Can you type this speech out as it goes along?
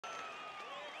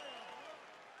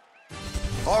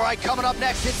All right, coming up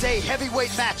next, it's a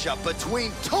heavyweight matchup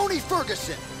between Tony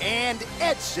Ferguson and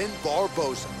Edson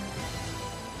Barboza.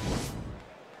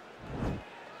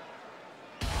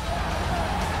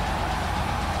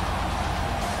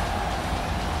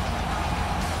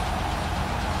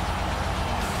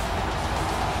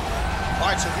 All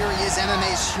right, so here he is,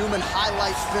 MMA's human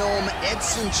highlight film,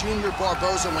 Edson Jr.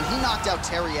 Barboza. When he knocked out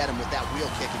Terry Edson with that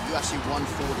wheel kick at UFC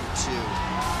 142,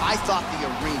 I thought the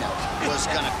arena was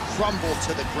going to crumble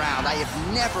to the ground. I have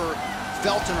never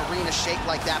felt an arena shake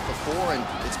like that before, and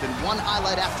it's been one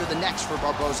highlight after the next for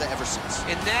Barboza ever since.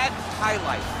 And that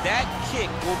highlight, that kick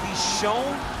will be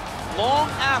shown long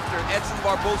after Edson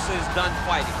Barboza is done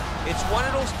fighting. It's one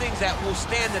of those things that will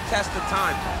stand the test of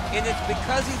time. And it's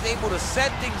because he's able to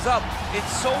set things up in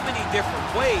so many different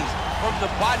ways, from the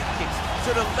body kicks,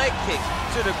 to the leg kicks,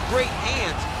 to the great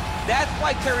hands. That's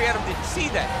why Terry Edson didn't see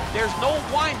that. There's no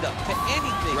windup to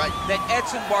anything that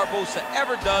Edson Barboza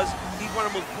ever does. He's one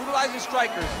of the most brutalizing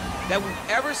strikers that we've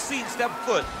ever seen step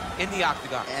foot in the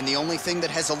octagon. And the only thing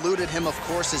that has eluded him, of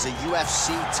course, is a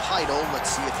UFC title. Let's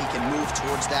see if he can move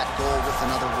towards that goal with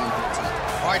another win here tonight.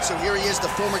 All right, so here he is, the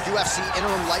former UFC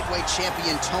interim lightweight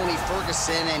champion, Tony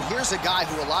Ferguson. And here's a guy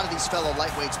who a lot of these fellow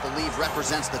lightweights believe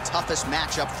represents the toughest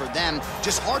matchup for them.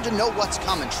 Just hard to know what's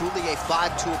coming. Truly a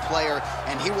five-tool player,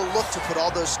 and he will look to put all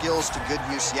those skills to good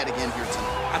use yet again here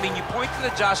tonight. I mean, you point to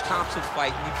the Josh Thompson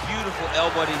fight, and the beautiful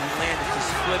elbow that he landed to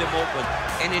split him open,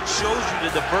 and it shows you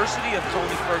the diversity of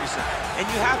Tony Ferguson. And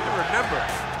you have to remember,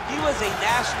 he was a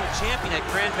national champion at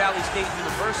Grand Valley State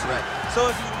University.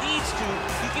 So if he needs to,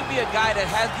 he can be a guy that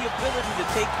has the ability to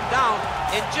take you down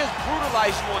and just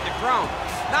brutalize you on the ground.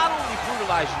 Not only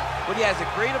brutalize you, but he has a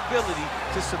great ability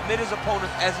to submit his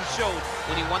opponents, as he showed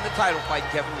when he won the title fight,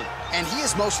 Kevin Lee. And he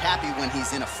is most happy when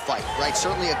he's in a fight, right?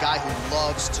 Certainly a guy who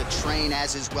loves to train,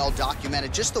 as is well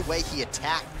documented. Just the way he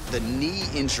attacked the knee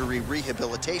injury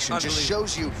rehabilitation just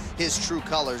shows you his true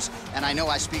colors. And I know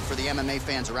I speak for the MMA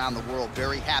fans around the world,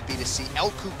 very happy to see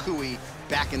El Cucuy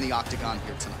back in the octagon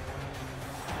here tonight.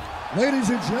 Ladies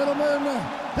and gentlemen,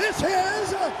 this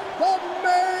is the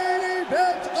main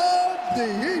event of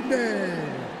the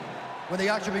evening. When the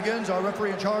action begins, our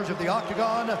referee in charge of the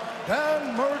octagon,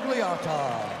 Dan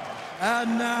Mergliata.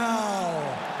 And now,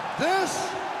 this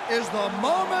is the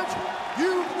moment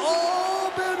you've all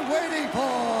been waiting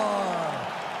for.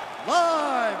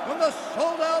 Live from the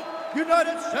sold-out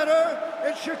United Center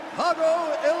in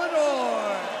Chicago,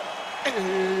 Illinois.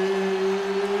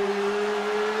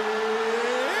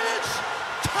 It's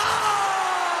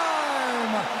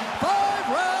time! 5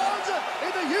 rounds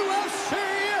in the UFC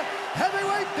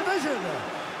heavyweight division.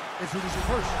 Introducing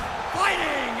first,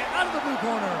 fighting out of the blue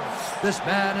corner. This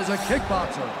man is a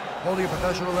kickboxer, holding a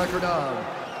professional record of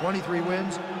 23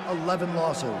 wins, 11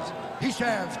 losses. He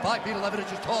stands 5 feet 11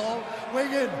 inches tall,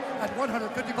 weighing in at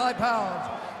 155 pounds.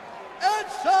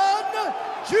 Edson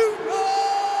Jr.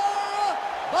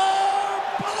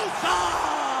 Barboza!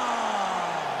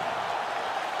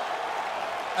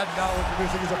 And now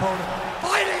introducing his opponent,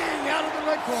 fighting out of the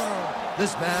red corner.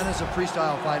 This man is a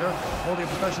freestyle fighter, holding a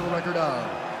professional record of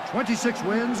 26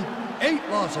 wins, 8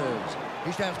 losses.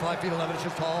 He stands 5 feet 11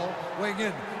 inches tall, weighing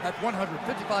in at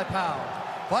 155 pounds.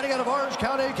 Fighting out of Orange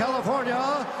County,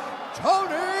 California,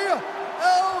 Tony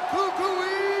El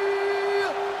Cucuy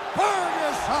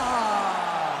Ferguson.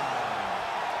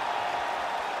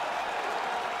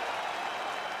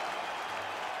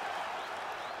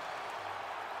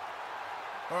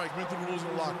 All right, commit to the rules in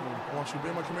the locker room. I want you to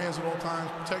obey my commands at all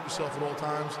times, protect yourself at all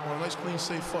times. I want a nice, clean,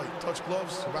 safe fight. Touch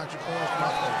gloves, back your corners, come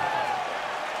out fighting.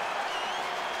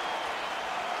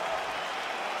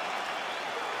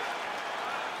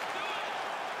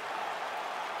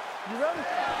 You ready? You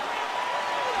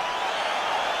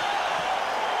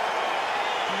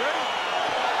ready?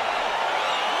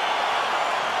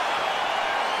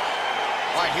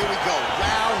 All right, here we go.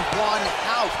 Round 1.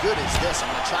 How good is this? I'm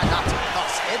going to try not to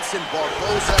cuss. Edson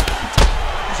Barboza.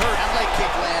 He's hurt. That leg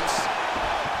kick lands.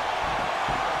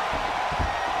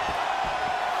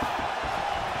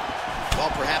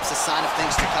 Well, perhaps a sign of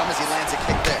things to come as he lands a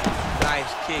kick there.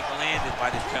 Nice kick landed by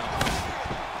this gentleman.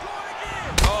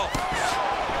 Oh.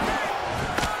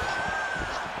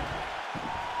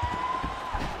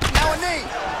 Now a knee.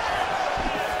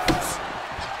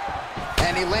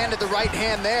 And he landed the right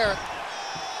hand there.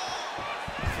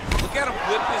 Look at him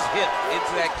whip his hip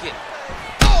into that kick.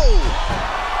 Oh!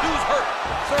 Dude's hurt.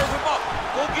 Serve him up.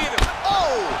 Go get him.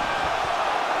 Oh!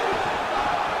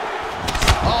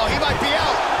 Oh, he might be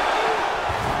out.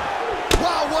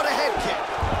 Wow, what a head kick.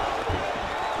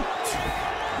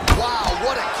 Wow,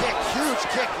 what a kick. Huge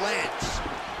kick lands.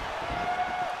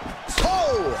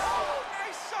 Oh!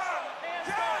 Nice shot.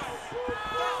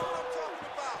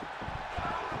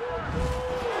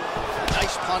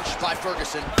 punch by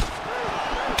Ferguson.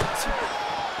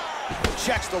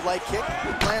 Checks the leg kick,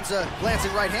 lands a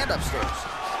glancing right hand upstairs.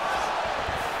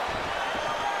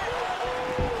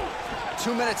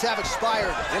 2 minutes have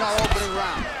expired in our opening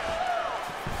round.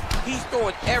 He's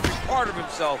throwing every part of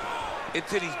himself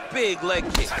into these big leg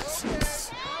kicks.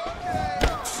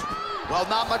 Well,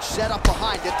 not much set up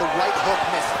behind it. The right hook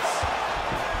misses.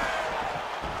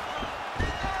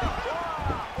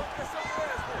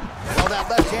 Well, that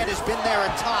left hand has been there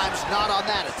at times, not on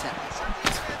that attempt.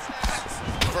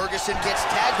 Ferguson gets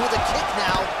tagged with a kick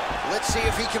now. Let's see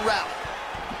if he can rally.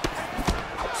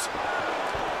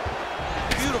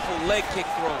 Beautiful leg kick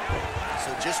throw.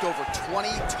 So just over 20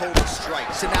 total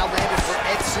strikes. And now landed for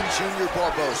Edson Jr.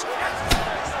 Barboza.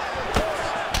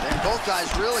 And both guys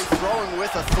really throwing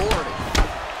with authority.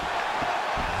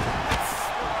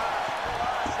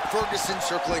 Ferguson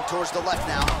circling towards the left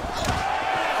now.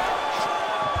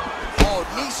 Oh,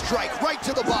 knee strike right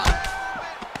to the body.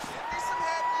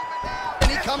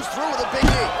 And he comes through with a big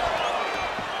knee.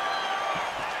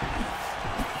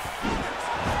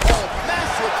 Oh,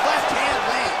 massive left hand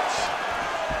lands.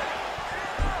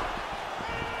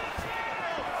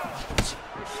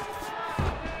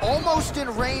 Almost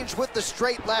in range with the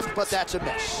straight left, but that's a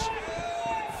miss.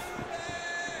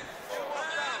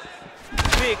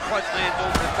 Big punch lands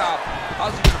over the top.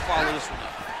 How's he gonna follow this one up?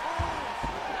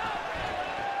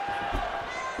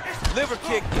 Liver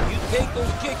kick, if you take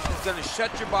those kicks, it's gonna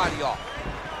shut your body off.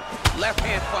 Left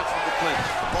hand punch from the clinch.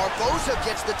 Barboza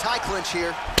gets the tie clinch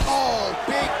here. Oh,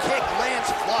 big kick lands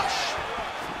flush.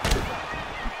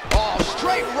 Oh,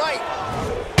 straight right.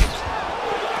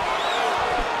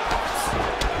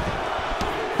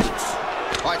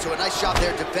 All right, so a nice shot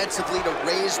there defensively to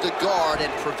raise the guard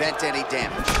and prevent any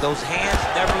damage. Those hands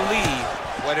never leave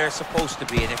where they're supposed to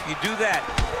be, and if you do that,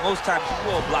 most times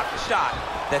you will block the shot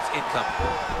that's incoming.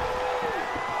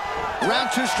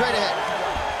 Round 2 straight ahead.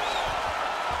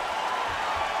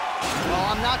 Well,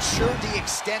 I'm not sure the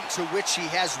extent to which he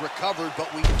has recovered,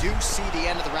 but we do see the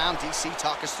end of the round. DC,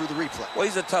 talk us through the replay. Well,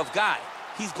 he's a tough guy.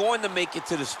 He's going to make it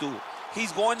to the stool.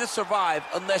 He's going to survive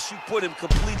unless you put him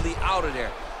completely out of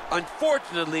there.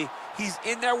 Unfortunately, he's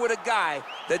in there with a guy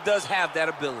that does have that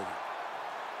ability.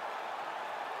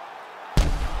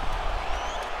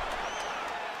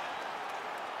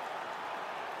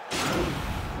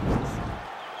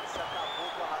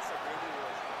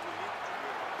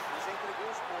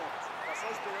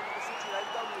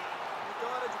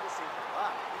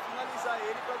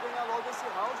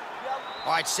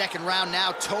 All right, second round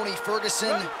now. Tony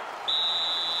Ferguson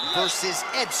versus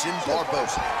Edson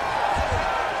Barboza.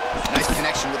 Nice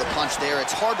connection with a punch there.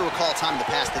 It's hard to recall a time in the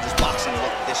past that his boxing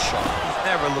looked this sharp. He's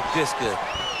never looked this good.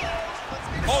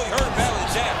 Oh, he heard him battle the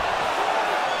jab.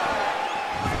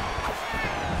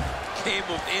 Game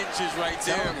of inches right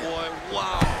there, boy.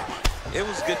 Wow. It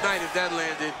was good night if that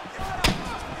landed.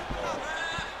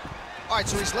 All right,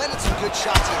 so he's landed some good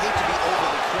shots. You hate to be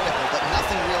overly critical, but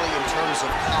nothing really in terms of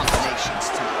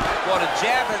combinations tonight. Well, the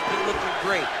jab has been looking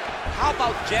great. How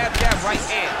about jab, jab, right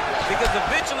hand? Because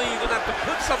eventually you're going to have to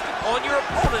put something on your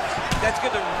opponent that's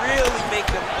going to really make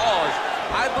them pause.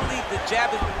 I believe the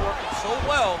jab has been working so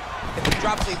well, if he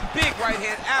drops a big right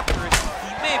hand after it,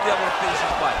 he may be able to finish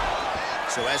his fight.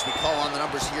 So as we call on the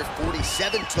numbers here,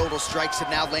 47 total strikes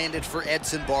have now landed for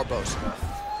Edson Barboza.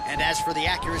 And as for the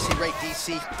accuracy rate,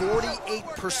 DC,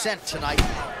 48% tonight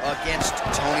against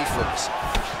Tony Ferguson.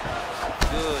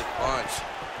 Good punch.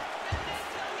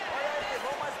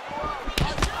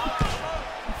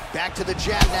 Back to the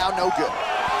jab now, no good.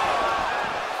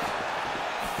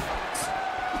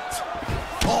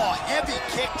 Oh, heavy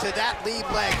kick to that lead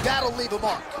leg. That'll leave a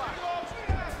mark.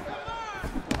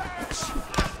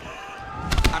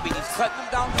 I mean, he's cutting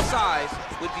them down to size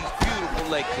with these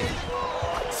beautiful leg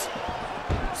kicks.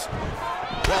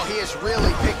 Well, he has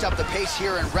really picked up the pace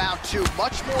here in round 2.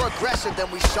 Much more aggressive than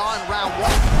we saw in round 1.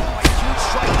 Oh, a huge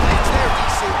strike lands there,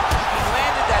 DC. He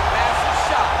landed that massive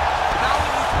shot. Now we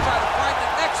need to try to find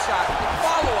the next shot, the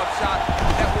follow-up shot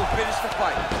that will finish the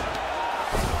fight.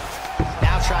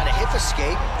 Now trying to hip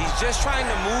escape. He's just trying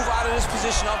to move out of this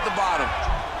position off the bottom.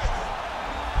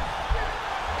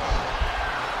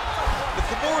 The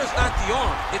Kimura is not the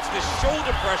arm, it's the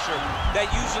shoulder pressure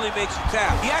that usually makes you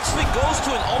tap. He actually goes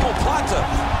to an omoplata.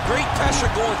 Great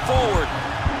pressure going forward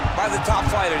by the top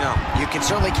fighter now. You can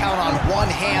certainly count on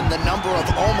one hand the number of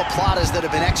omoplatas that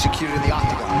have been executed in the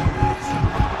octagon.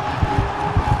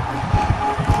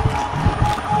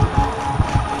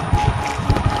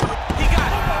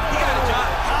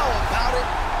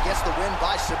 The win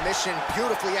by submission,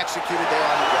 beautifully executed there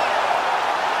on the ground.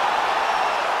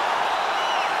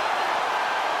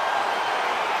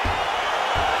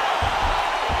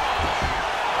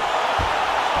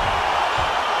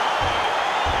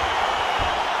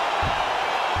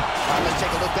 right, let's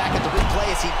take a look back at the replay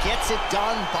as he gets it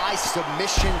done by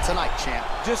submission tonight, champ.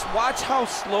 Just watch how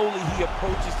slowly he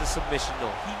approaches the submission,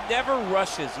 though. He never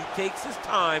rushes. He takes his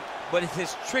time, but it's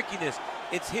his trickiness.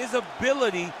 It's his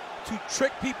ability to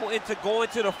trick people into going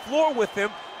to the floor with him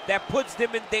that puts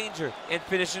them in danger and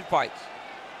finishing fights.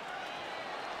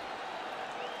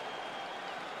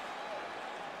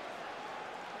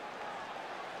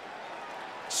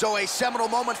 So a seminal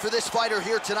moment for this fighter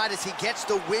here tonight as he gets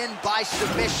the win by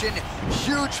submission.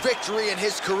 Huge victory in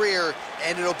his career,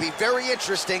 and it'll be very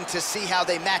interesting to see how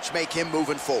they matchmake him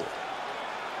moving forward.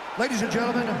 Ladies and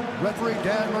gentlemen, referee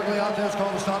Dan Mergliante has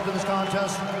called a stop to this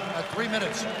contest at 3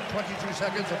 minutes, 22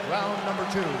 seconds of round number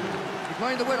 2.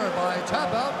 Declaring the winner by tap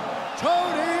out,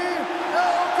 Tony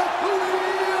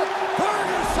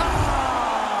Ferguson!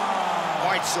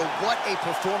 All right, so what a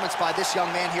performance by this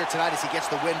young man here tonight as he gets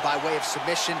the win by way of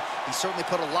submission. He certainly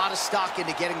put a lot of stock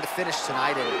into getting the finish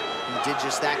tonight, and he did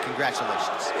just that.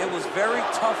 Congratulations. It was a very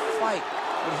tough fight,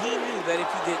 but he knew that if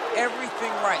he did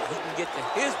everything right, he can get to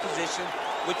his position,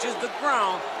 which is the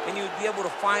ground, and he would be able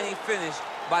to find a finish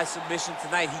by submission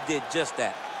tonight. He did just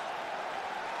that.